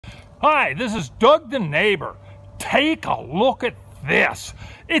Hi, this is Doug the neighbor. Take a look at this.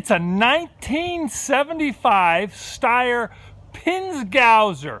 It's a 1975 Steyr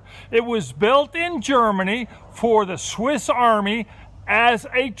Pinzgauer. It was built in Germany for the Swiss Army as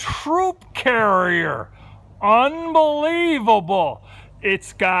a troop carrier. Unbelievable.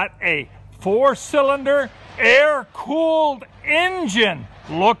 It's got a 4-cylinder air-cooled engine.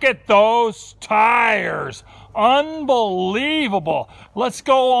 Look at those tires. Unbelievable. Let's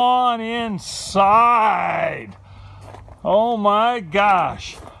go on inside. Oh my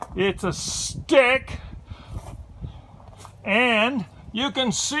gosh. It's a stick, and you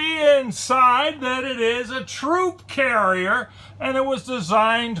can see inside that it is a troop carrier, and it was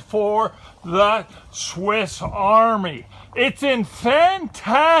designed for the Swiss Army. It's in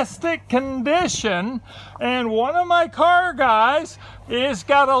fantastic condition, and one of my car guys has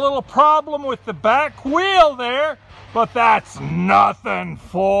got a little problem with the back wheel there, but that's nothing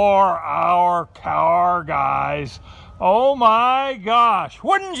for our car guys. Oh my gosh,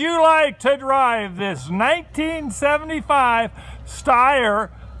 wouldn't you like to drive this 1975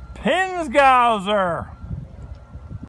 Steyr Pinzgauer?